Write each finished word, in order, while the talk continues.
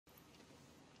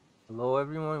Hello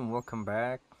everyone, welcome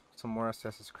back. Some more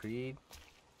Assassin's Creed.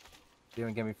 They're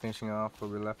gonna get me finishing off where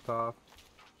we left off.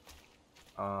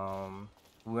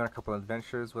 We went on a couple of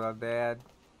adventures with our dad.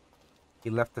 He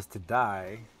left us to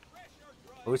die,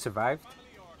 but we survived.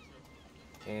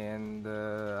 And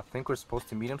I think we're supposed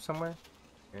to meet him somewhere.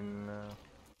 And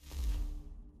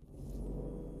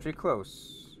pretty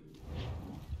close.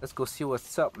 Let's go see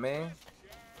what's up, man.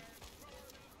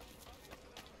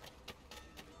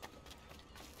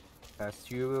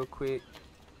 Pass you real quick.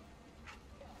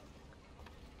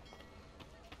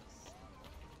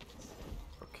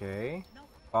 Okay.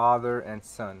 Father and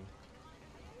son.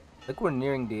 I think we're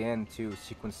nearing the end too.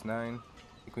 Sequence 9.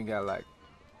 I think we got like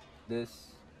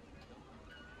this.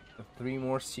 3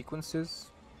 more sequences.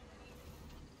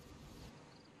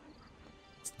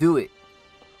 Let's do it.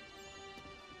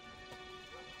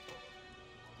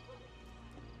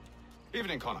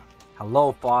 Evening, Connor.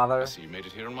 Hello, Father. I see you made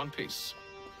it here in one piece.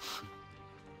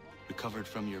 Recovered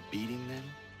from your beating,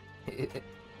 then?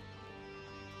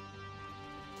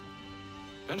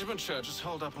 Benjamin Church is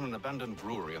held up on an abandoned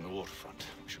brewery on the waterfront.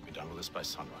 We should be done with this by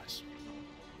sunrise.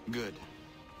 Good.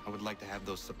 I would like to have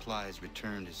those supplies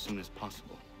returned as soon as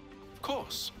possible. Of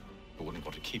course. I wouldn't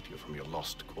want to keep you from your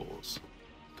lost cause.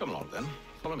 Come along, then.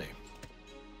 Follow me.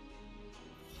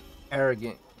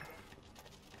 Arrogant.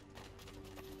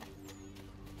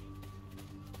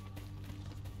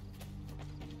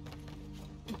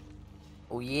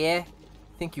 Oh yeah?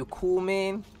 Think you cool,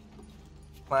 man?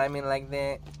 Climbing like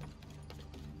that?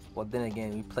 Well, then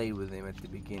again, we played with him at the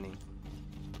beginning.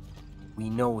 We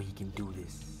know he can do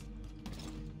this.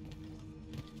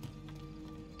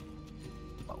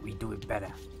 But we do it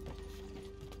better.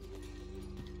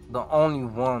 The only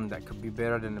one that could be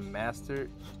better than the master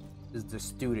is the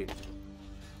student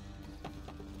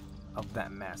of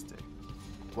that master.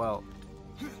 Well,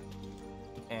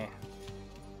 eh.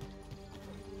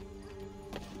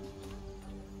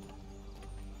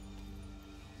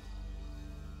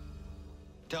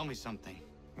 Tell me something.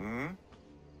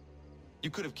 You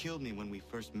could have killed me when we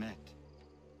first met.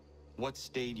 What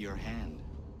stayed your hand?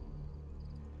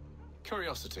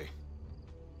 Curiosity.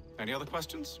 Any other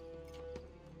questions?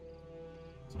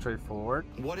 Straightforward.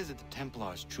 What is it the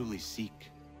Templars truly seek?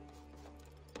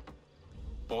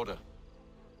 Order.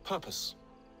 Purpose.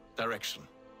 Direction.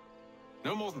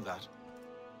 No more than that.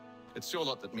 It's your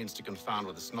lot that means to confound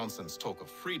with this nonsense talk of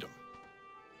freedom.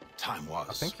 Time was.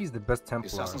 I think he's the best The Templar.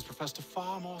 assassins professed a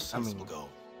far more sensible goal.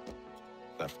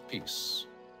 That of peace.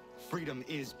 Freedom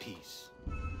is peace.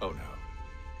 Oh no.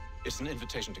 It's an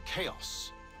invitation to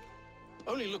chaos.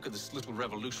 Only look at this little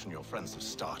revolution your friends have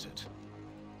started.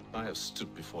 I have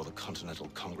stood before the Continental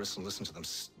Congress and listened to them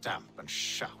stamp and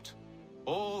shout.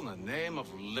 All in the name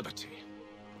of liberty.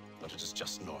 But it is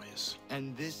just noise.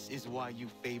 And this is why you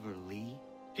favor Lee?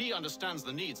 He understands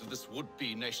the needs of this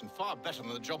would-be nation far better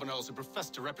than the jobberknolls who profess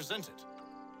to represent it.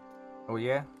 Oh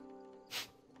yeah?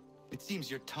 It seems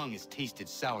your tongue has tasted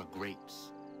sour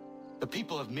grapes. The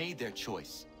people have made their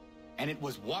choice, and it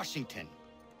was Washington.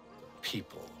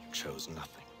 People chose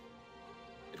nothing.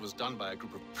 It was done by a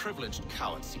group of privileged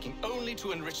cowards seeking only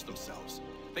to enrich themselves.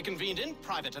 They convened in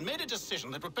private and made a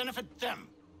decision that would benefit them.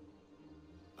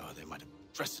 Oh, they might have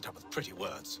dressed it up with pretty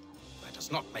words, but that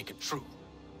does not make it true.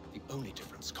 The only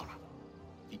difference, Connor,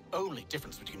 the only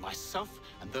difference between myself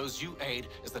and those you aid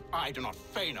is that I do not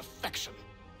feign affection.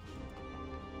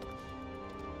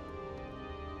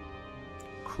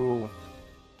 Cruel.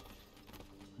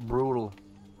 Brutal.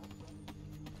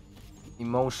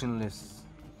 Emotionless.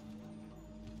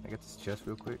 I get this chest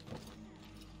real quick.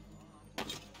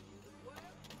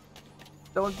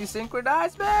 Don't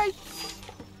desynchronize me!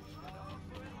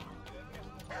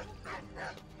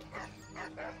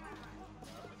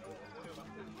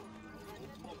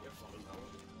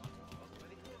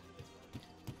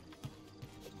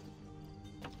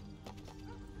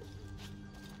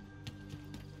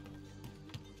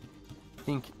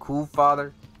 Think you're cool,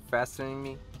 Father? Faster than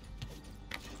me?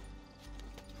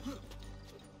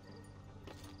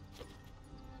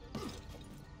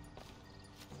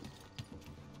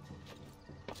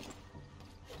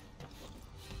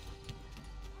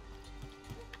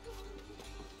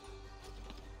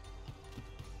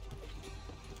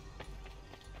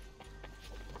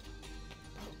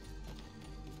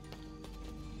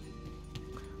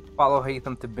 Follow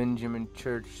Hatham to Benjamin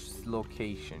Church's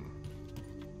location.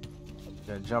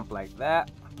 Gonna jump like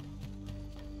that.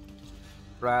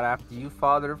 Right after you,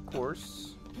 Father, of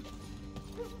course.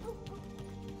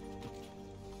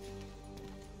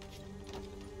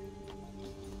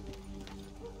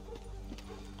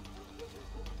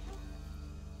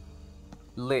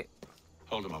 Lit.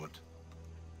 Hold a moment.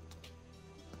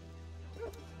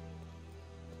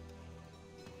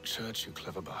 Church, you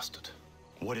clever bastard.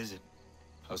 What is it?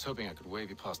 I was hoping I could wave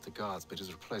you past the guards, but he's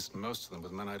replaced most of them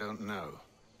with men I don't know.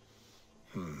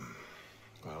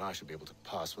 Well, I should be able to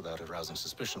pass without arousing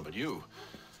suspicion, but you...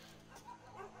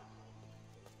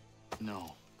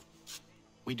 No.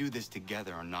 We do this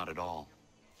together or not at all.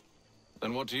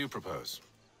 Then what do you propose?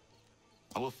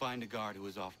 I will find a guard who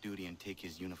is off duty and take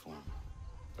his uniform.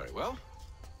 Very well.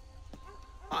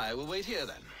 I will wait here,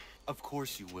 then. Of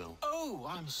course you will. Oh,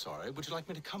 I'm sorry. Would you like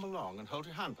me to come along and hold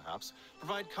your hand, perhaps?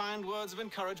 Provide kind words of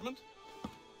encouragement?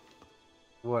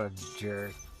 What a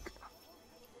jerk.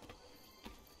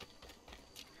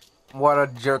 What a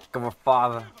jerk of a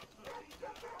father.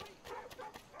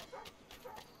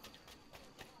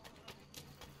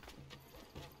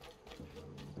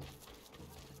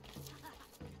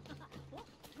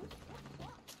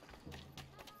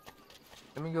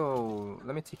 Let me go.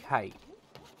 Let me take height.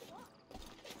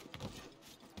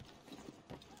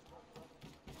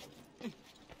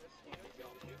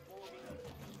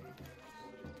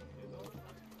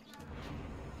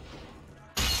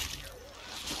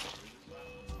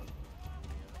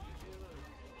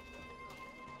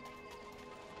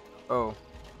 Oh.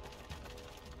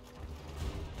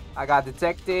 I got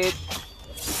detected.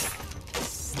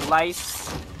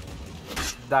 Slice.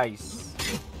 Dice.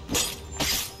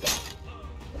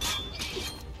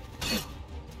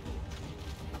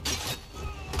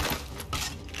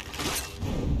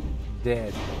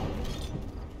 Dead.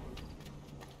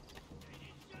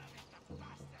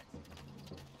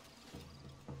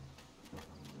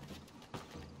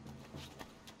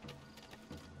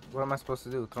 What am I supposed to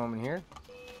do? Throw him in here?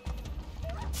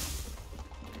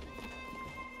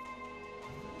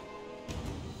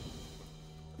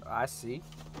 I see.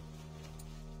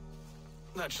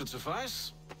 That should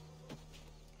suffice.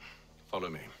 Follow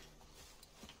me.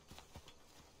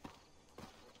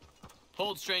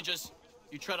 Hold, strangers.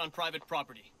 You tread on private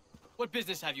property. What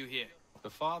business have you here? The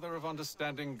Father of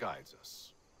Understanding guides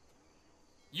us.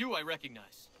 You I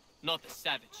recognize, not the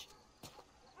savage.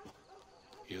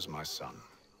 He is my son.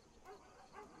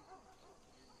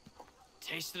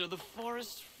 Tasted of the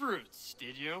forest fruits,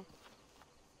 did you?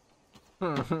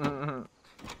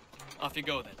 Off you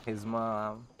go then. His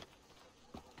mom.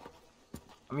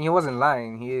 I mean, he wasn't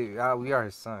lying. We are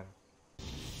his son.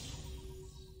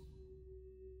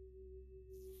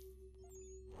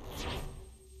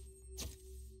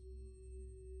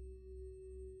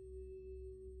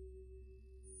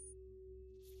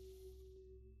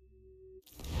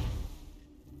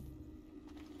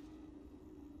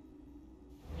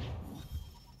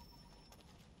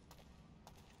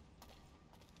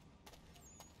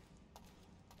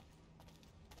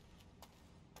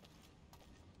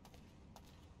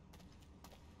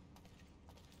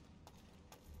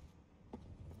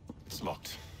 It's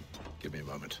locked. Give me a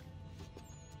moment.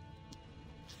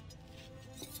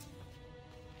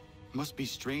 Must be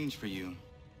strange for you,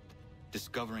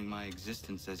 discovering my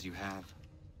existence as you have.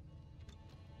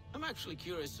 I'm actually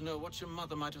curious to know what your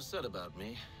mother might have said about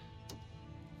me.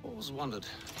 Always wondered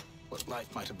what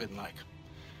life might have been like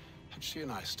had she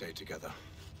and I stayed together.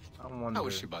 I wonder. How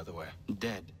is she, by the way?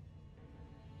 Dead.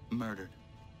 Murdered.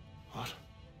 What?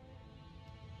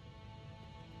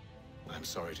 I'm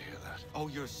sorry to hear that. Oh,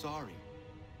 you're sorry.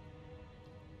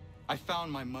 I found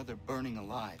my mother burning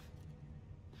alive.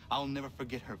 I'll never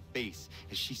forget her face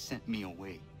as she sent me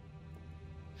away.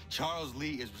 Charles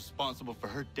Lee is responsible for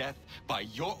her death by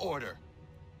your order.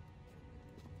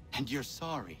 And you're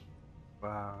sorry.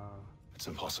 Wow. It's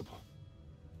impossible.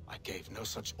 I gave no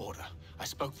such order. I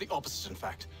spoke the opposite, in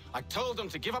fact. I told them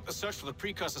to give up the search for the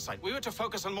precursor site. We were to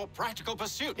focus on more practical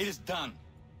pursuit. It is done,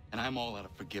 and I'm all out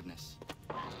of forgiveness.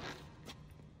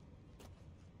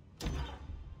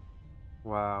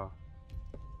 Wow.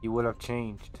 You would have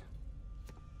changed.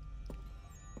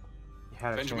 You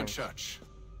had a Benjamin chance. Church,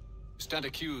 you stand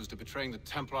accused of betraying the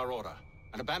Templar Order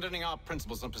and abandoning our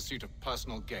principles in pursuit of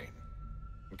personal gain.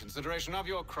 In consideration of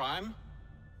your crime,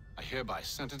 I hereby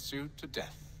sentence you to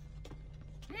death.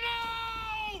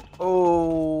 No!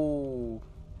 Oh.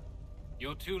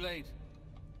 You're too late.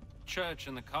 Church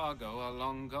and the cargo are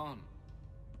long gone.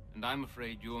 And I'm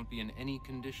afraid you won't be in any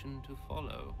condition to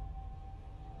follow.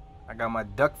 I got my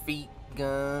duck feet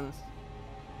guns.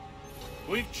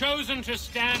 We've chosen to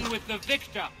stand with the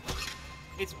victor.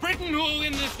 It's Britain who will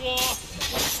win this war.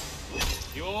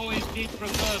 You always did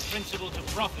prefer principle to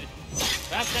profit.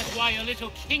 Perhaps that's why your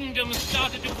little kingdom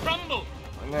started to crumble.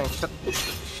 I'm gonna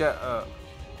shut up.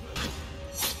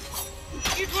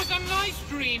 It was a nice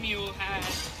dream you had,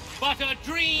 but a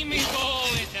dream is all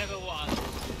it ever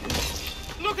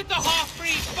was. Look at the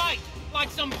half-breed fight, like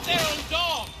some feral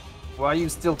dog. Why are you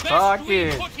still Best talking?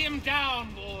 we put him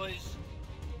down, boys.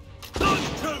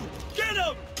 two! Get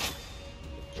him!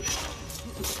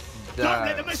 Don't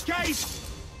let them escape!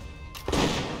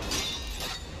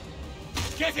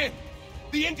 Get him!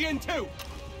 The Indian too!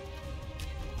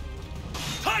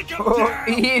 Take him down!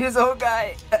 He hit his own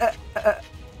guy. That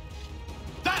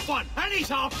one! And he's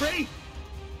half free!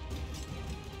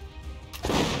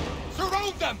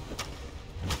 Surround them!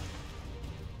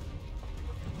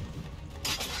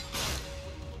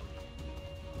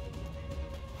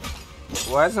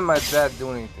 Why isn't my dad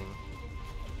doing anything?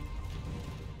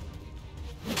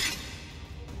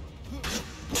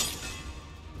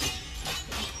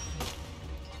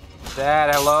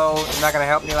 Dad, hello? You're not gonna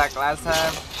help me like last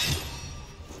time?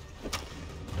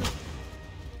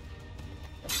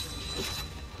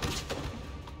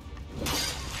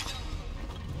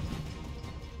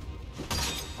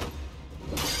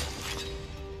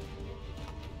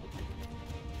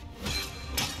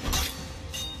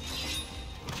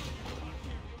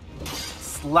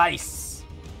 Slice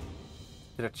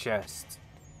to the chest.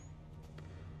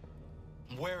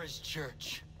 Where is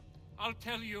Church? I'll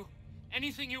tell you.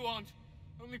 Anything you want.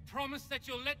 Only promise that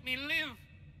you'll let me live.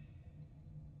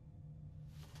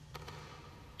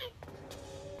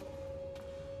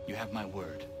 You have my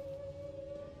word.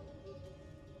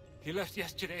 He left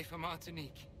yesterday for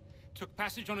Martinique. Took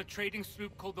passage on a trading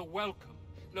sloop called the Welcome.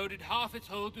 Loaded half its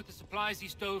hold with the supplies he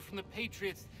stole from the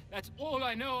Patriots. That's all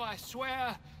I know, I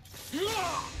swear.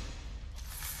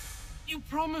 You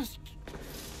promised.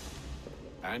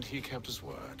 And he kept his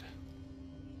word.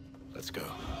 Let's go.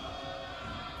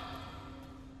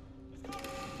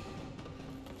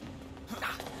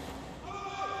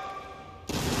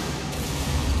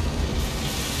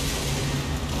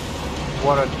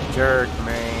 What a jerk,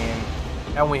 man.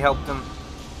 And we helped him.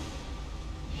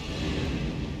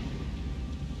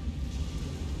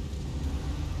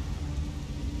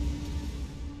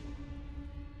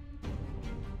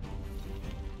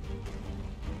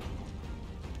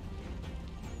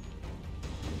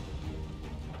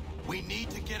 We need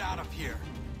to get out of here.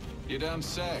 You don't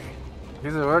say.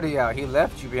 He's already out. He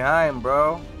left you behind,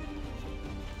 bro.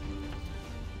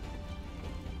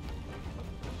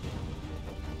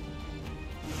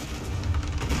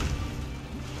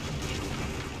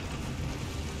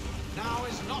 Now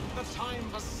is not the time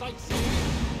for sightseeing.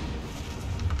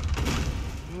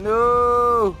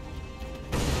 No.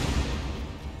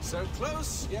 So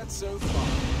close, yet so far.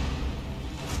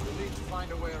 We'll need to find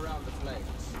a way around the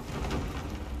flames.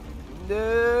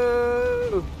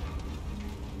 No.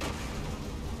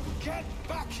 Get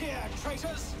back here,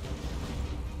 traitors!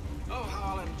 Oh,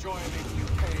 how I'll enjoy making you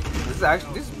pay.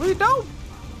 This is pretty dope.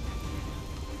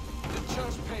 Did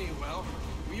church pay you well?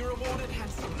 Were you rewarded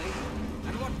handsomely?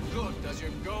 And what good does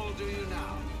your gold do you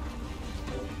now?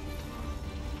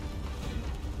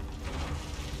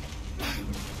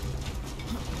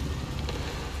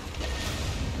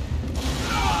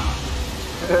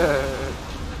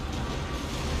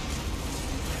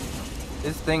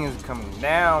 This thing is coming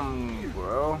down,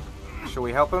 bro. Should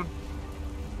we help him?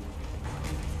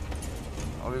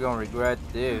 Or are we gonna regret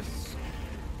this?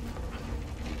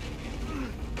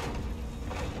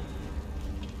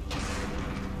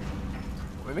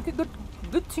 We make a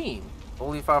good team.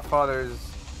 Only if our father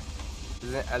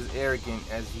isn't as arrogant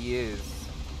as he is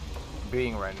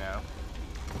being right now.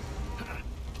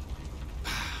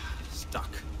 Stuck.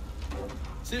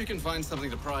 See if you can find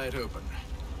something to pry it open.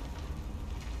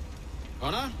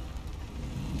 Connor?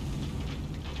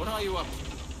 What are you up to?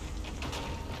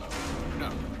 Oh,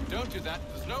 no, don't do that.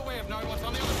 There's no way of knowing what's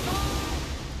on the other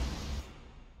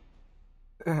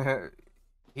side.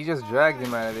 He just dragged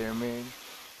him out of there, man.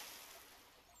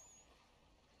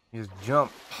 He just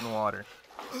jumped in the water.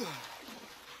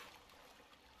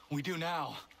 We do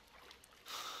now.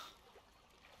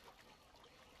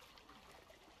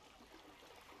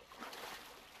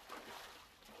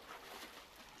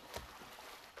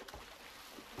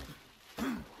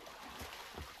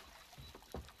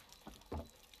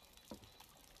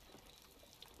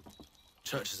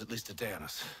 Church is at least a day on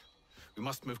us. We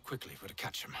must move quickly if we're to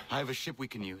catch him. I have a ship we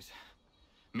can use.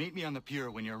 Meet me on the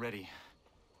pier when you're ready.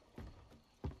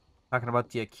 Talking about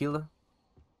the Aquila?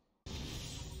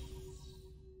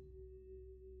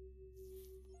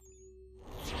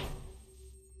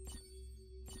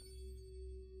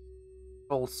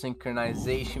 Full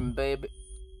synchronization, baby.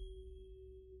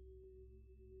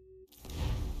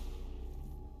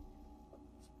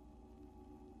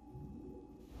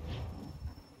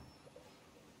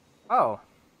 Oh,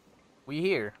 we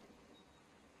here.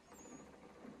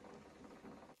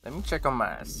 Let me check on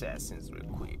my assassins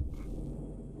real quick.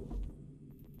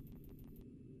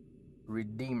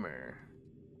 Redeemer.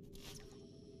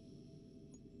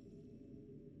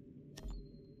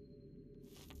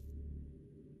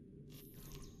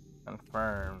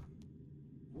 Confirm.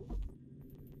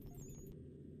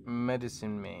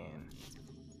 Medicine Man.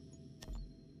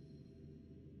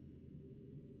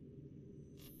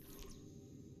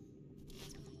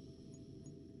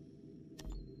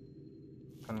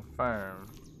 Confirm.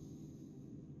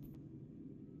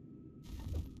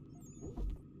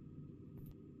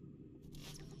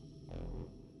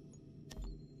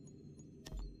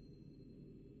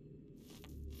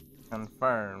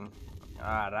 Confirm.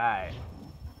 All right.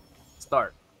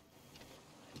 Start.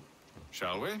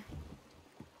 Shall we?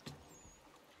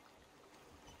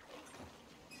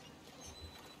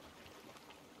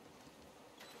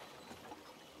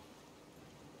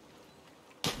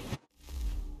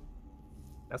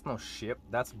 That's no ship,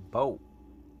 that's boat.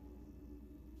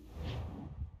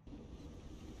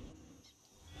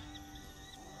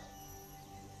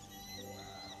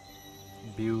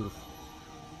 Beautiful.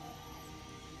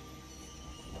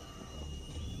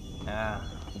 Ah,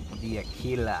 the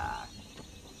Aquila.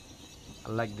 I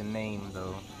like the name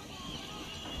though.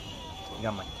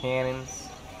 Got my cannons.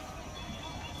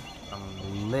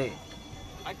 I'm lit.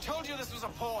 I told you this was a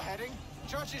poor heading.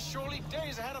 Church is surely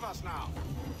days ahead of us now.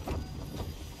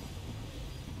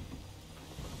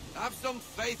 Have some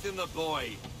faith in the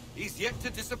boy. He's yet to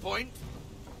disappoint.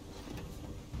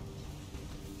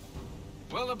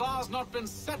 Well, the bar's not been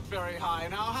set very high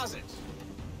now, has it?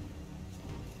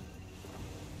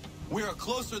 We are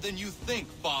closer than you think,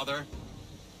 Father.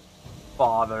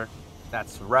 Father.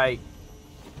 That's right.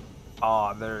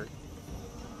 Father.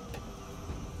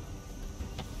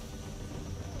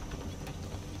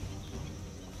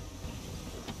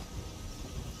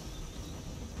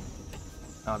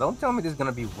 Now, don't tell me there's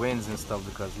gonna be winds and stuff,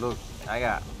 because look, I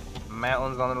got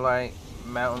mountains on the right,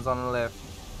 mountains on the left.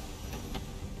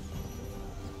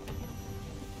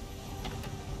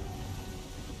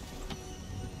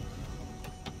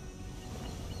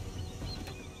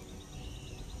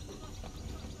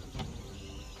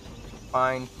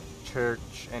 Find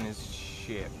Church and his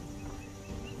ship.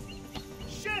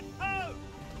 Ship out!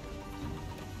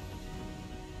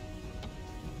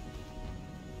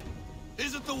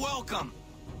 Isn't the welcome?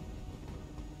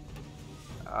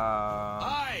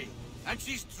 Aye, and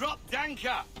she's dropped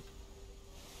anchor.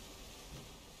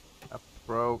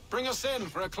 Bro. Bring us in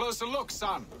for a closer look,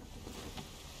 son.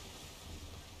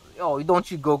 Oh, don't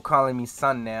you go calling me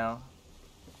son now.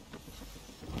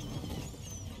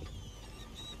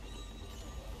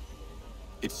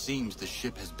 It seems the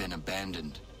ship has been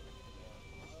abandoned.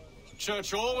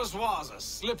 Church always was a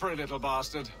slippery little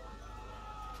bastard.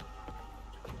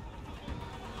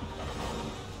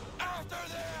 After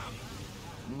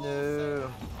them!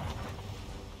 No.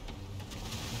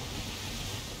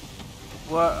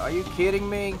 What? Are you kidding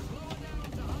me?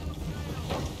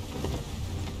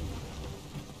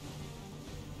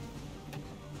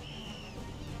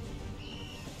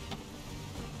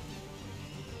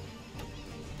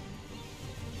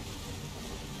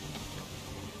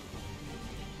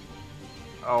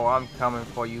 Oh, I'm coming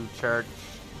for you, Church.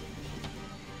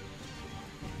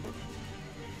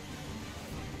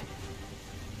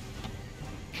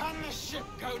 Can the ship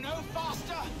go no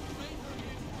faster?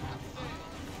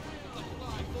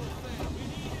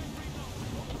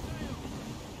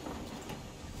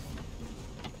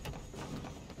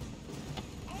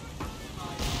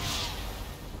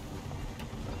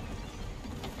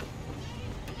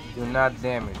 Do not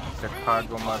damage. The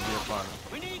cargo must be upon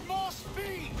us. We need more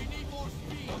speed! We need more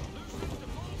speed!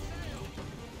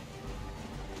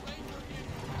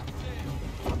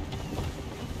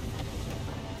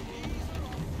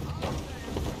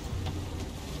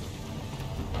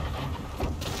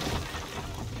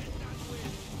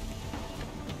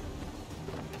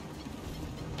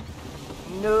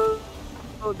 No,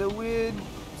 oh, the wind.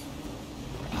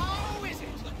 How is it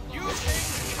you came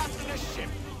to captain a ship,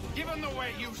 given the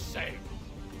way you sailed?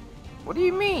 What do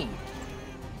you mean?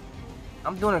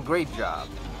 I'm doing a great job.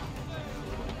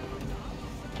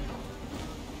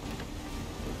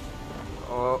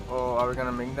 Oh, are we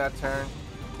gonna make that turn?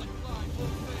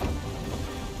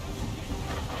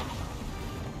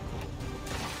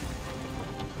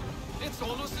 It's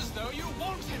almost as though you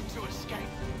want him to escape.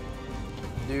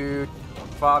 Dude,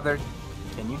 Father,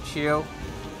 can you chill?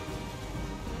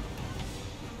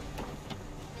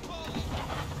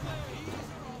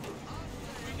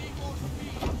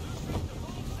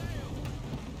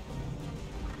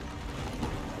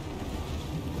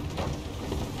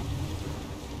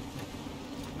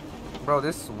 Bro,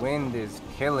 this wind is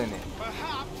killing it.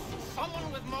 Perhaps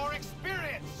someone with more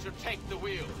experience should take the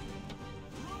wheel.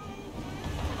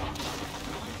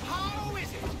 How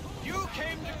is it you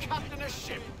came to captain a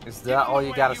ship? Is that all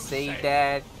you gotta say,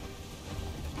 Dad?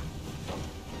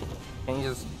 Can you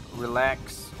just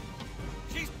relax?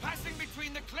 She's passing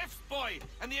between the cliffs, boy,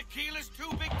 and the Aquila's too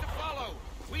big to follow.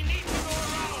 We need to go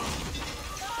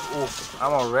around. Oof,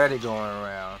 I'm already going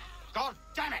around. God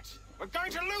damn it! We're going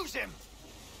to lose him!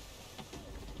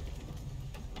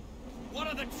 What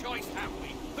other choice have we?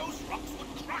 Those rocks would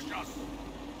crush us.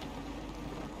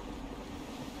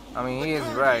 I mean, he is The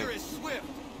current right. here is swift.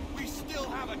 We still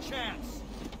have a chance.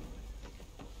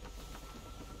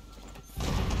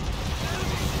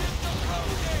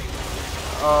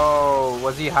 Oh,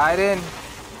 was he hiding?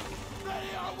 Ready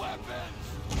our weapons.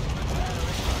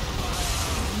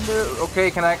 No. Okay,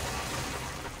 can I?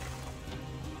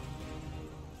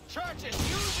 Church is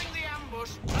using the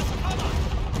ambush as cover.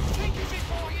 Take it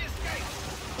before he escapes.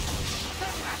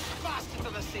 Send that bastard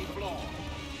to the seafloor.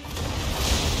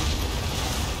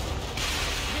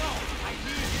 No, I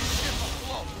need his ship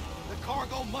afloat. The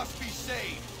cargo must be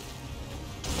saved.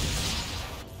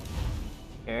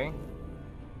 Okay.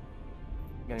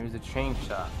 Gonna use a chain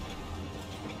shot.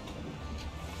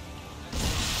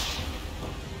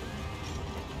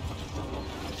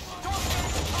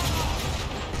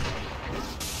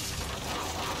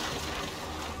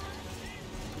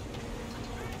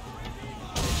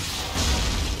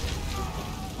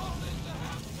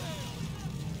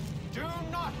 Do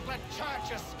not let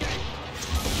Church escape.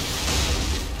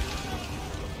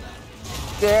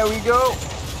 There we go.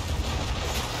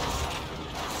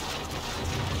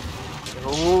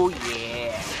 Oh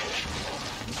yeah.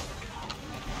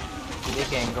 They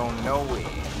can't go nowhere.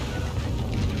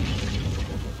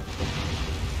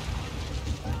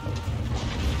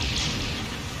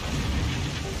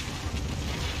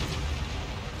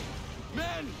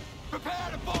 Men, prepare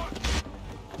to board.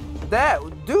 That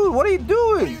dude, what are you What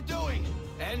are doing? you doing?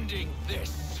 Ending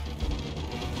this.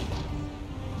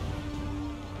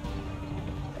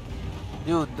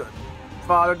 Dude,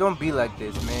 Father, don't be like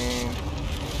this, man.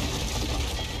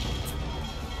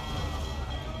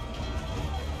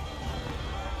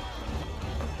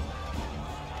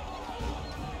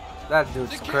 That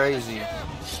dude's crazy.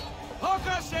 Hook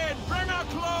us in! Bring her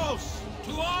close!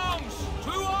 To arms!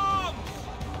 To arms!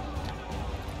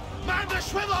 Man the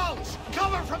swivels!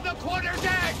 Cover from the quarter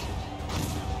deck!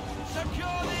 Secure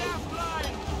the aft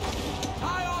line!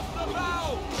 Tie off the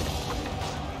bow!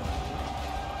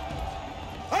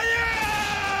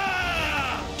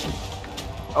 Hi-ya!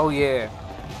 Oh yeah.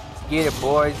 Let's get it,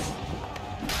 boys.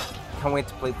 Can't wait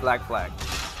to play Black Flag.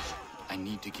 I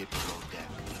need to get below deck.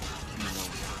 Who knows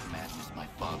what madness my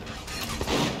father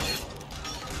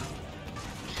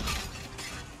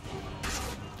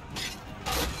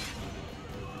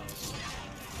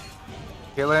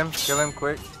Kill him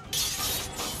quick.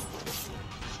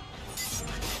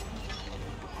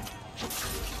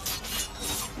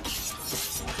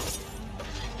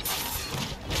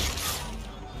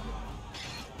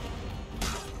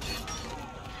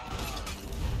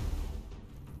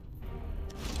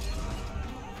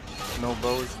 No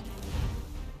bows.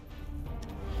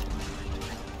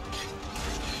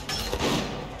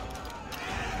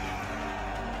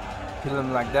 Kill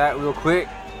him like that real quick.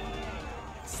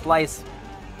 Slice.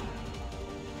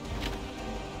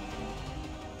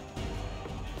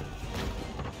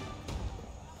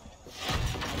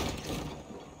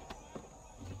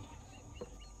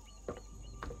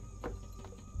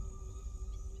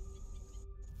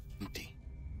 empty.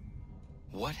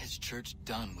 What has Church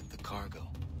done with the cargo?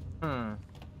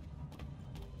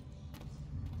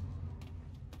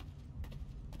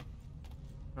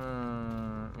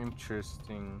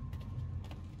 Interesting.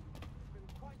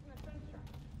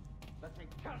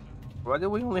 Why do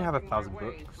we only have 1,000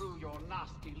 books? Through your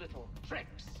nasty little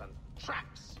tricks and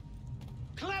traps.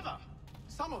 Clever!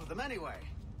 Some of them anyway.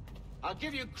 I'll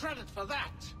give you credit for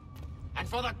that. And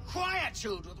for the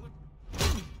quietude with which...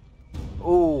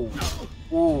 Ooh.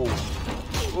 Ooh.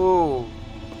 Ooh.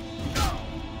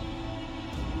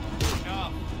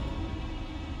 Enough.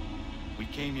 We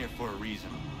came here for a reason.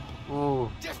 Ooh.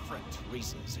 Different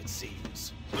reasons, it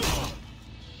seems.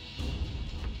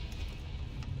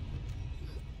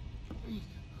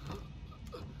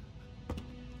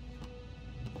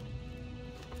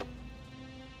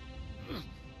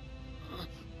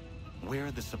 Where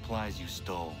are the supplies you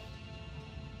stole?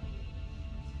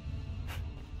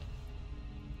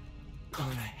 Go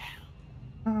to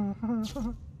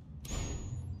hell.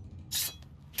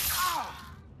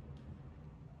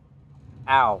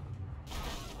 Ow.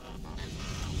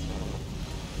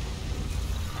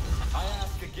 I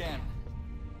ask again.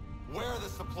 Where are the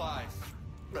supplies?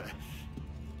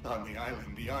 On the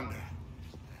island beyond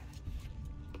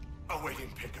awaiting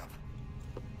pickup.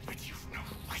 But you've no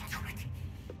right to it.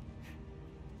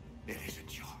 It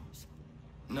isn't yours.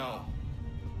 No.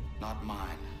 Not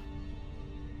mine.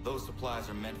 Those supplies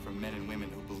are meant for men and women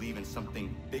who believe in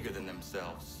something bigger than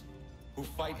themselves. Who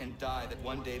fight and die that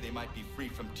one day they might be free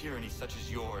from tyranny such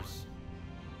as yours.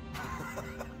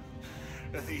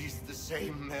 Are these the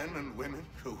same men and women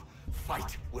who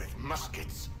fight with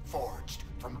muskets forged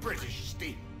from British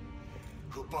steel?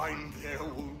 Who bind their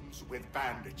wounds with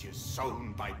bandages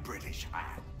sewn by British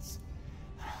hands?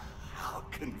 How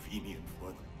convenient for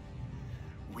them.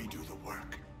 We do the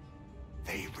work.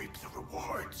 They reap the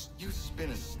rewards. You spin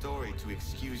a story to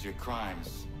excuse your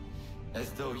crimes,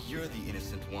 as though you're the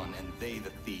innocent one and they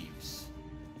the thieves.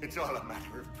 It's all a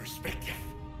matter of perspective.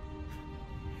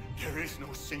 There is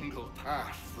no single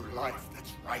path through life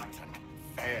that's right and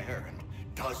fair and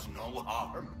does no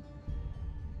harm.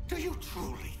 Do you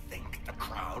truly think the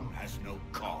Crown has no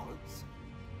cause?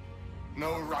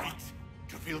 No right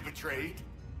to feel betrayed?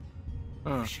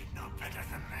 You should know better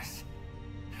than this.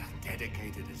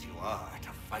 Dedicated as you are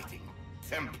to fighting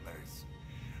Templars,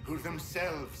 who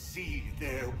themselves see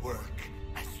their work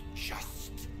as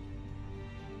just.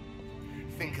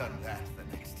 Think on that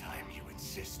the next time you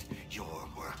insist your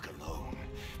work alone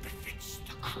befits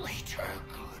the greater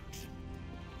good.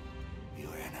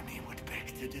 Your enemy would beg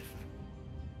to differ,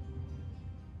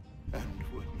 and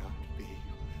would not be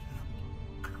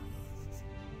without cause.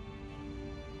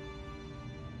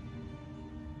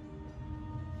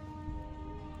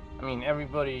 I mean,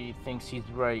 everybody thinks he's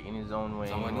right in his own way.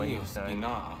 In what he's done.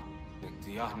 Well,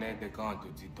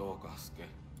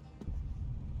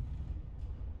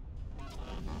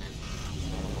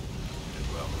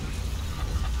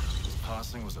 his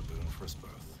passing was a boon for his birth.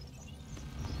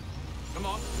 Come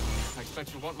on. I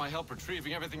expect you'll want my help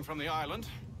retrieving everything from the island.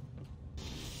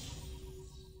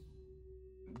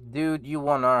 Dude, you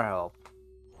want our help.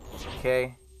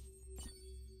 Okay?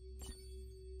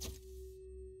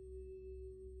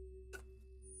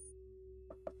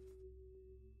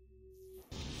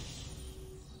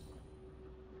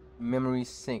 Memory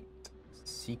synced.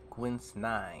 Sequence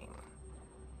 9.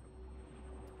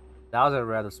 That was a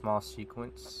rather small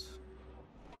sequence.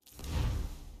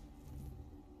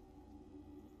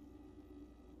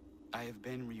 I have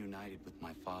been reunited with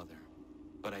my father,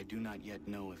 but I do not yet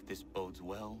know if this bodes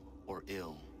well or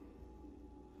ill.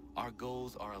 Our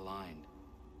goals are aligned,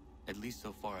 at least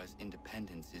so far as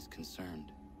independence is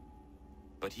concerned.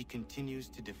 But he continues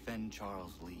to defend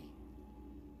Charles Lee,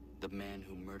 the man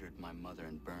who murdered my mother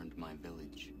and burned my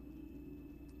village.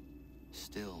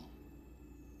 Still,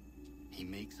 he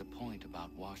makes a point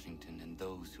about Washington and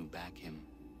those who back him.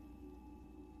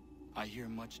 I hear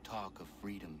much talk of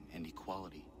freedom and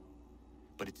equality,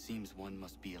 but it seems one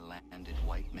must be a landed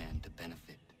white man to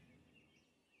benefit.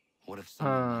 What if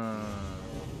someone like me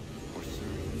or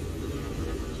serve?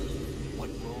 What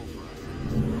role for us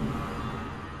in this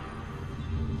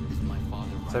world? Is my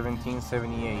father right?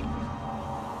 1778.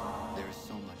 There is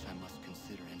so much I must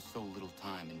consider and so little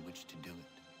time in which to do it.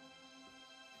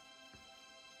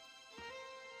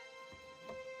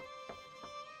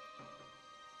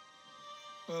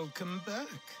 Welcome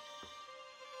back.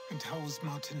 And how's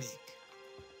Martinique?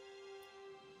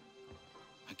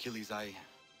 Achilles, I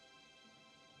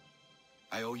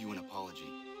owe you an apology.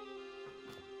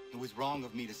 It was wrong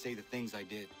of me to say the things I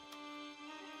did.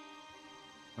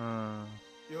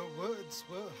 Your words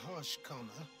were harsh,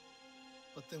 Connor,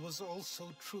 but there was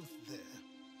also truth there.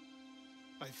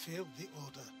 I failed the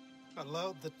order,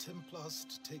 allowed the Templars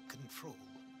to take control.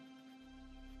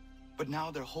 But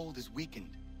now their hold is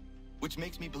weakened, which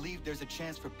makes me believe there's a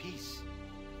chance for peace.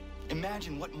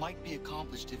 Imagine what might be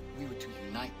accomplished if we were to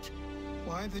unite.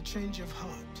 Why the change of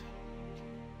heart?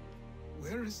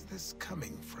 Where is this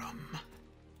coming from?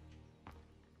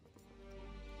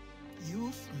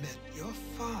 You've met your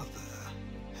father,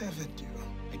 haven't you?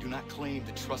 I do not claim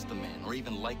to trust the man or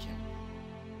even like him.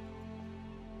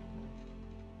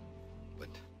 But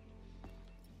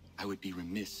I would be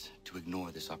remiss to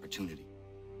ignore this opportunity.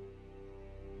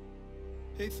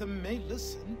 Hatham may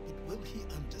listen, but will he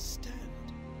understand?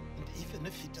 And even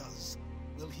if he does,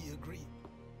 will he agree?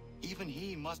 Even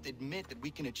he must admit that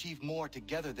we can achieve more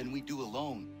together than we do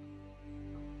alone.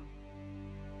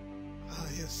 I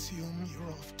assume you're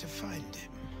off to find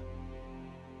him.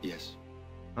 Yes.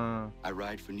 I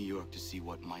ride for New York to see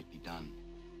what might be done.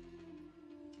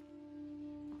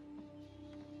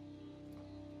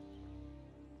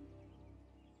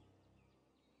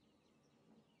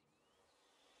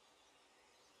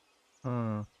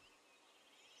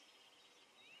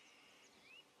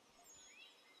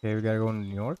 Okay, we gotta go to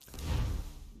New York.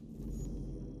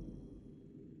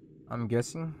 I'm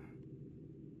guessing.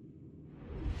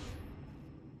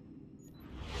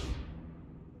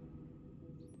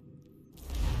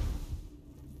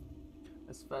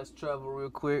 Let's fast travel real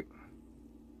quick.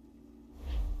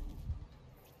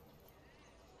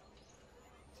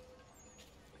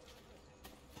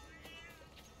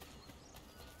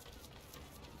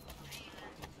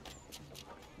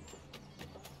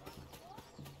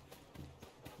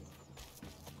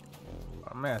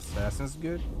 Oh man, assassin's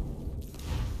good.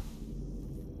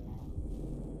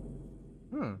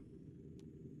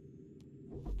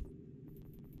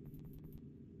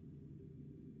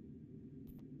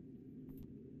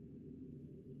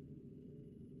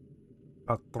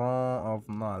 Patron of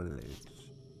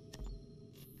knowledge.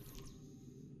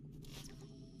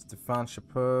 Stefan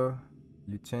Chapeau,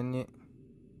 Lieutenant.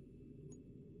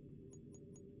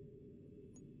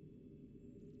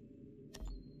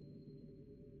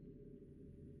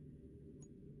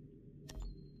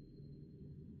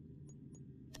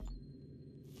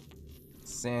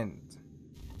 Send.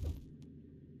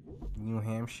 New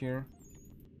Hampshire.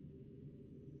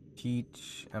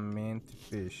 Teach a man to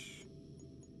fish.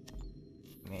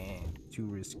 Man, too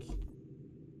risky.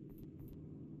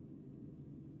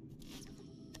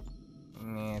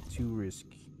 Nah, too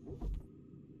risky.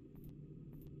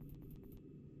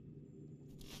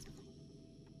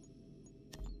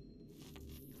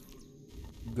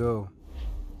 Go.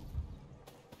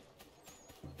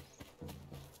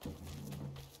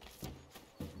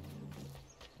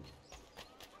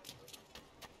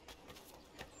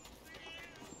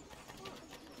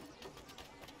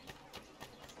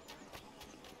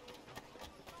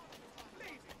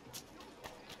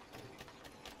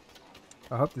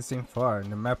 I hope this ain't far, and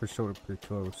the map is showed up pretty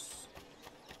close.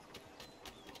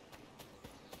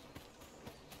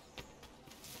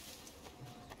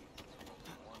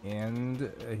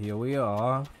 And here we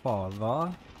are,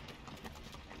 father.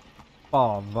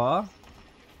 Father.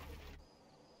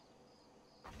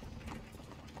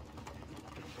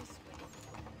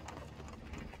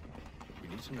 We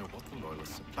need to know what the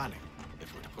Loyalists are planning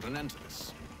if we're to put an end to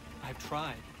this. I've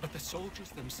tried, but the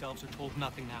soldiers themselves are told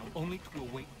nothing now, only to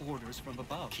await orders from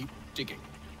above. Keep digging.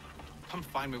 Come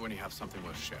find me when you have something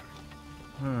worth sharing.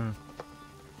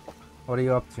 What are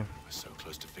you up to? We're so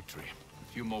close to victory. A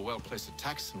few more well-placed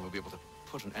attacks and we'll be able to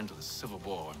put an end to the civil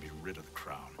war and be rid of the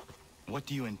crown. What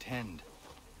do you intend?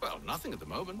 Well, nothing at the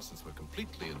moment, since we're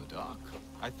completely in the dark.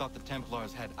 I thought the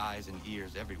Templars had eyes and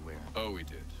ears everywhere. Oh, we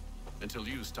did. Until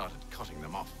you started cutting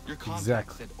them off. Your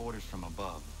contact said orders from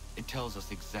above. It tells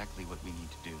us exactly what we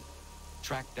need to do.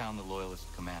 Track down the Loyalist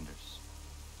commanders.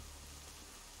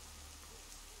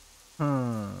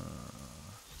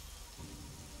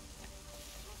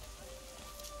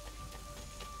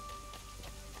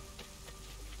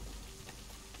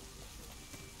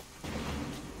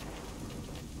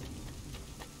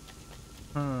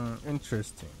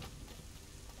 Interesting.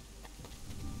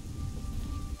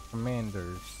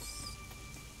 Commanders.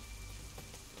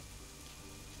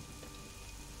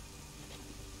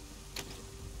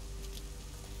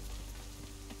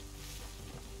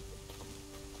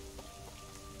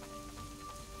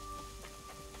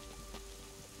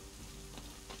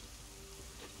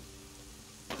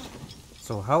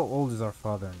 So how old is our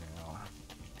father now?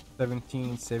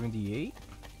 1778?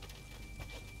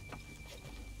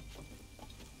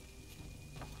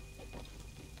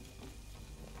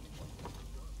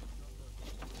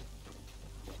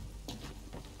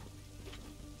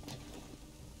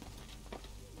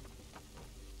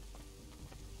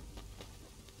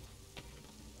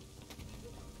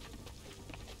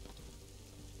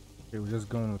 Okay, we're just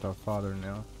going with our father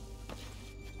now.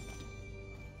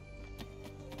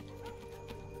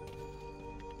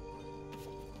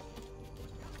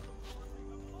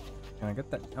 Can I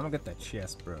get that? I'm gonna get that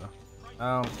chest, bro.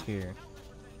 I don't care.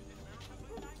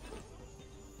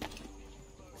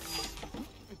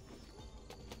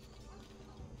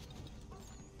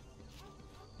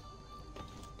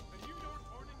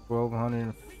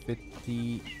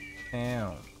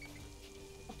 £1,250.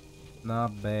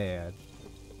 Not bad.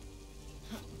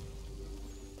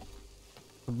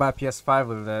 We'll buy PS5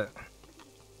 with that.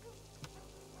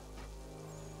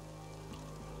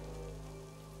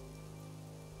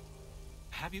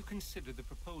 Have you considered the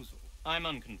proposal? I'm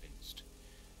unconvinced.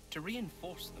 To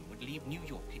reinforce them would leave New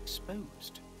York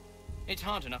exposed. It's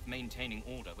hard enough maintaining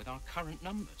order with our current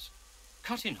numbers.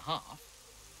 Cut in half.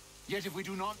 Yet if we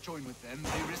do not join with them,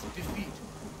 they risk defeat.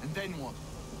 And then what?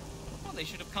 Well, they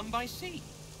should have come by sea.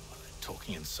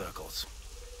 Talking in circles.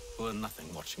 We're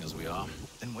nothing watching as we are.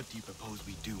 Then what do you propose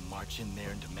we do? March in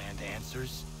there and demand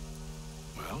answers?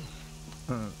 Well,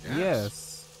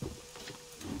 yes.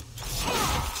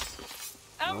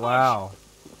 Ambush! Wow.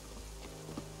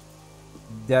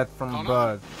 Death from Connor?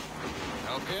 Bud.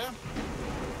 Help here?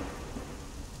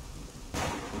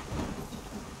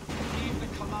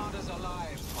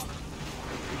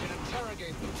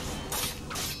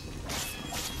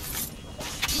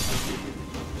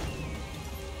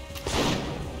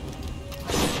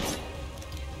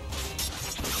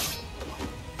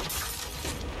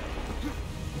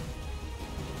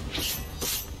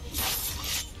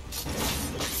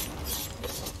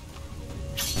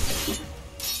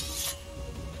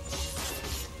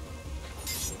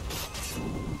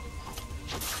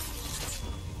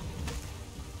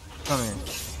 Come here.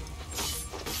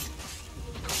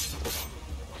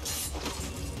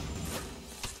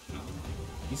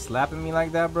 You slapping me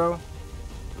like that, bro?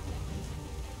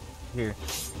 Here.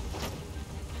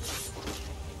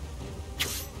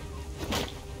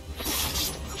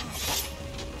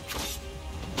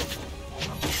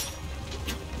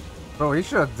 Bro, he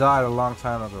should have died a long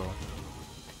time ago.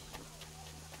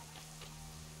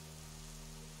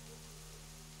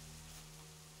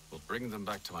 We'll bring them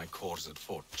back to my quarters at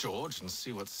Fort George and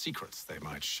see what secrets they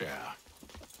might share.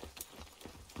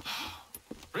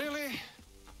 Really?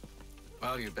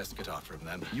 Well, you'd best get after him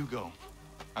then. You go.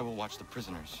 I will watch the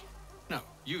prisoners. No,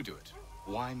 you do it.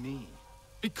 Why me?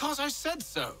 Because I said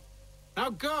so.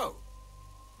 Now go.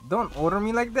 Don't order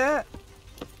me like that.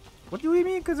 What do you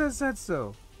mean because I said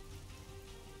so?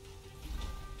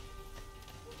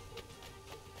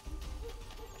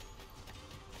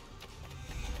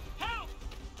 Help!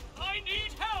 I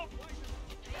need help!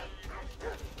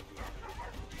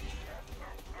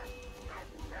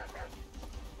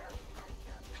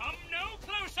 Come no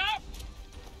closer!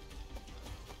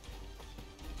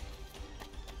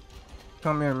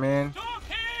 Come here, man. Stop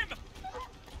him!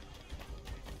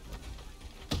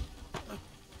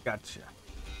 Gotcha.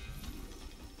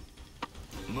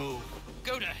 Move.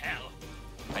 Go to hell!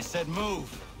 I said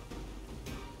move.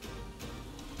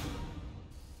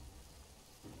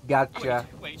 Gotcha.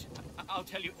 Wait. I'll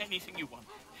tell you anything you want.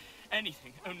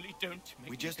 Anything, only don't make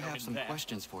We me just go have in some there.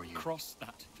 questions for you. Cross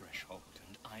that threshold,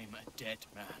 and I'm a dead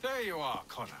man. There you are,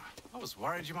 Connor. I was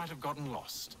worried you might have gotten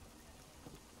lost.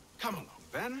 Come along,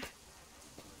 then.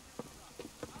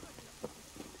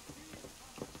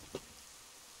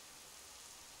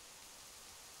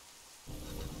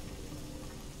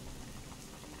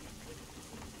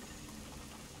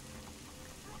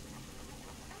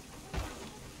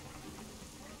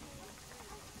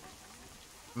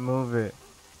 Move it.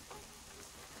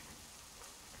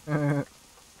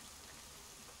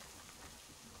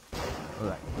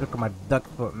 Look at my duck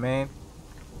foot, man.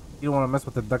 You don't want to mess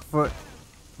with the duck foot.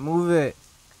 Move it.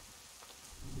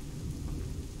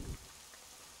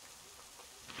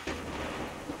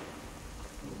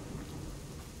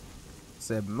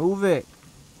 Said move it.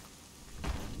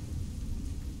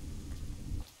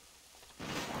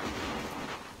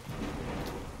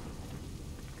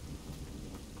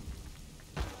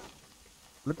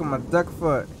 Look at my duck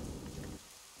foot.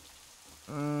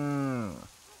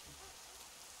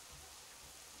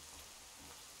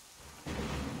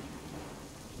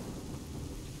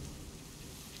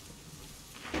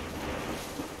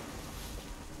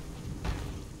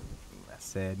 I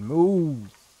said move.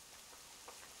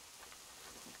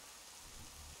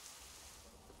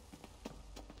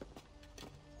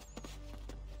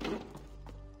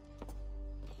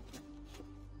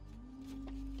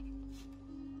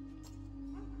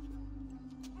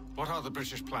 What are the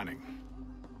British planning?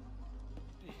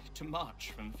 To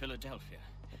march from Philadelphia.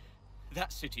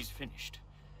 That city's finished.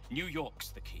 New York's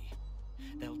the key.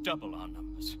 They'll double our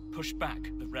numbers, push back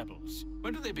the rebels.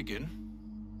 When do they begin?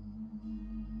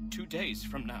 2 days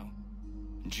from now.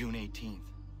 June 18th.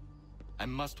 I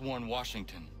must warn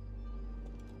Washington.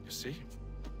 You see?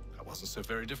 That wasn't so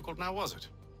very difficult now, was it?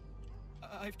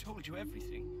 I've told you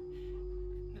everything.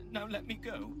 Now let me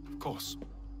go. Of course.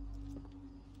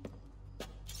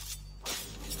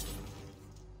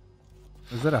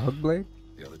 Is that a hook blade?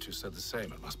 The other two said the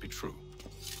same. It must be true.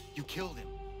 You killed him.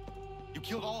 You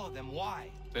killed all of them.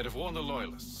 Why? They'd have warned the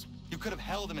Loyalists. You could have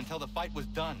held them until the fight was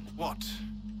done. What?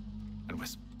 And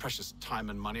waste precious time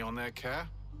and money on their care?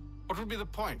 What would be the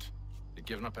point? They'd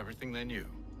given up everything they knew.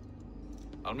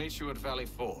 I'll meet you at Valley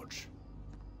Forge.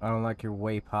 I don't like your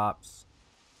way, Pops.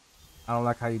 I don't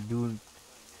like how you do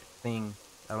things.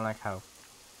 I don't like how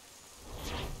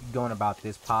you're going about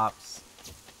this, Pops.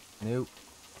 Nope.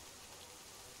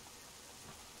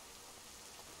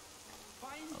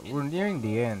 We're nearing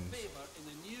the end.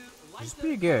 It's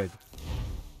pretty good.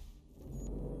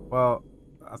 Well,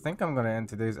 I think I'm gonna end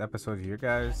today's episode here,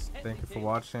 guys. Thank you for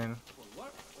watching.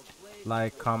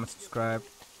 Like, comment, subscribe.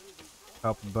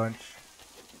 Help a bunch.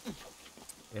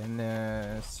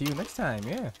 And see you next time.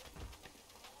 Yeah.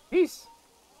 Peace.